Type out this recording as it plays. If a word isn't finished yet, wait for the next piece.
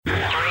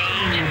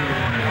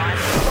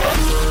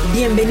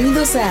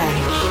Bienvenidos a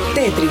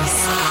Tetris.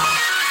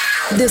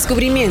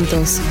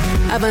 Descubrimientos,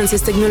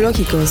 avances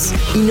tecnológicos,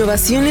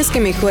 innovaciones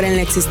que mejoran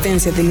la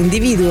existencia del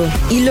individuo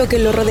y lo que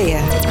lo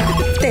rodea.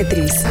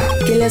 Tetris,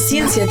 que la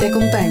ciencia te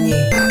acompañe.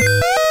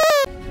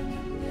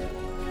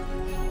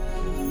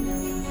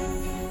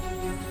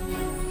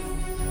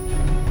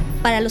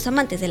 Para los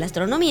amantes de la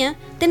astronomía,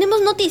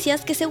 tenemos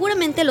noticias que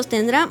seguramente los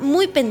tendrá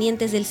muy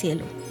pendientes del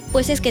cielo.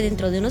 Pues es que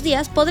dentro de unos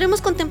días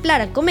podremos contemplar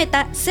al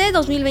cometa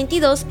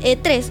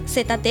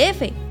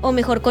C2022-E3-ZTF, o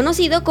mejor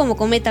conocido como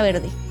Cometa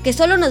Verde, que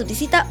solo nos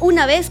visita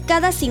una vez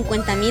cada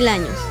 50.000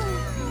 años.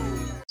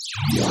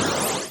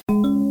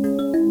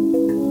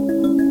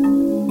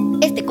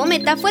 Este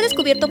cometa fue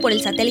descubierto por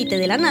el satélite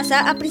de la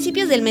NASA a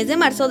principios del mes de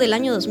marzo del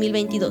año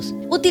 2022,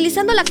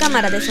 utilizando la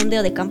cámara de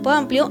sondeo de campo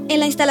amplio en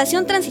la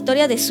instalación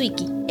transitoria de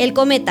Zwicky. El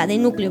cometa, de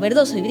núcleo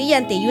verdoso y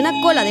brillante y una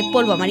cola de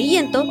polvo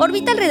amarillento,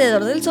 orbita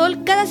alrededor del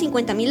Sol cada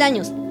 50.000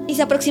 años y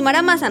se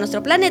aproximará más a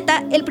nuestro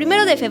planeta el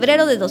 1 de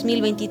febrero de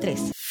 2023.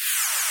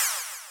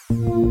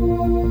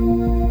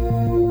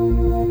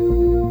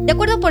 De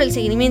acuerdo por el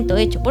seguimiento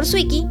hecho por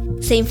Zwicky,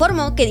 se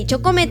informó que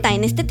dicho cometa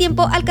en este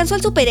tiempo alcanzó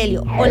el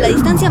superhelio, o la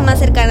distancia más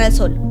cercana al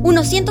Sol,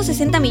 unos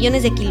 160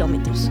 millones de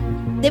kilómetros.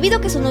 Debido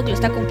a que su núcleo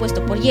está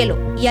compuesto por hielo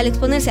y al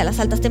exponerse a las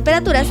altas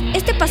temperaturas,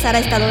 este pasará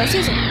a estado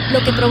gaseoso,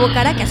 lo que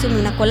provocará que asume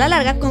una cola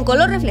larga con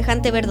color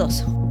reflejante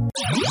verdoso.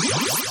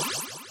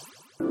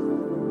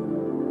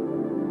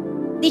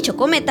 Dicho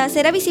cometa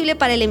será visible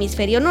para el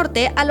hemisferio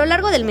norte a lo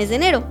largo del mes de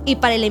enero y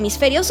para el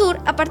hemisferio sur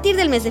a partir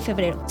del mes de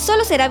febrero.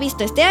 Solo será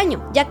visto este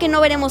año, ya que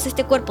no veremos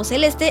este cuerpo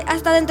celeste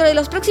hasta dentro de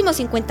los próximos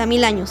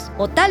 50.000 años,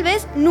 o tal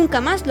vez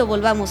nunca más lo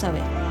volvamos a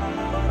ver.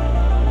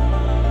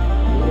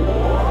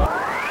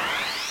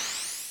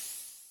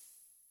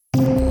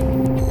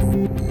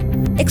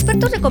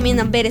 Expertos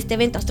recomiendan ver este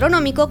evento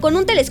astronómico con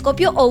un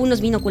telescopio o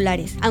unos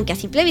binoculares, aunque a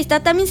simple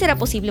vista también será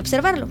posible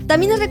observarlo.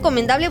 También es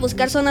recomendable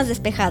buscar zonas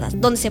despejadas,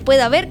 donde se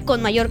pueda ver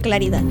con mayor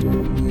claridad.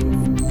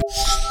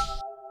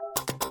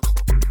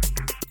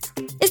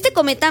 Este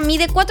cometa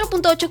mide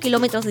 4.8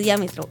 kilómetros de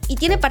diámetro y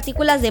tiene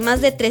partículas de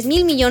más de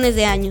 3.000 millones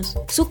de años.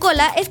 Su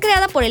cola es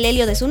creada por el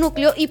helio de su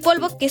núcleo y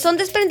polvo que son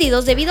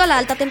desprendidos debido a la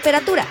alta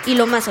temperatura, y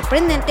lo más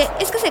sorprendente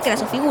es que se crea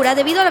su figura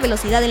debido a la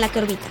velocidad en la que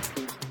orbita.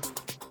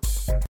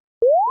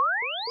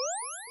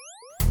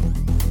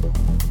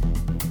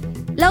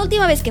 La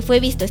última vez que fue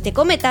visto este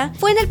cometa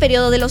fue en el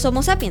periodo de los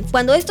Homo sapiens,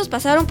 cuando estos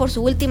pasaron por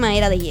su última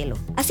era de hielo.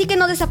 Así que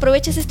no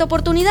desaproveches esta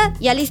oportunidad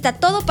y alista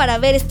todo para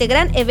ver este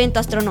gran evento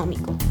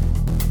astronómico.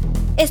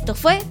 Esto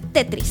fue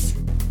Tetris.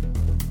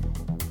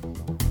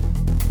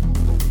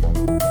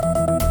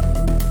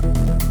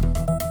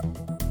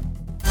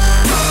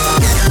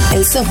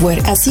 El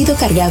software ha sido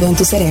cargado en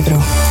tu cerebro.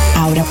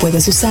 Ahora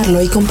puedes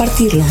usarlo y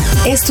compartirlo.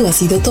 Esto ha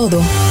sido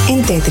todo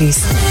en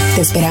Tetris.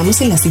 Te esperamos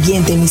en la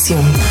siguiente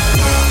emisión.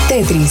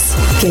 Tetris,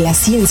 que la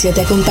ciencia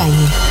te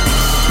acompañe.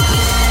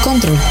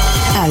 Control,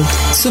 Alt,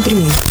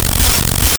 suprimir.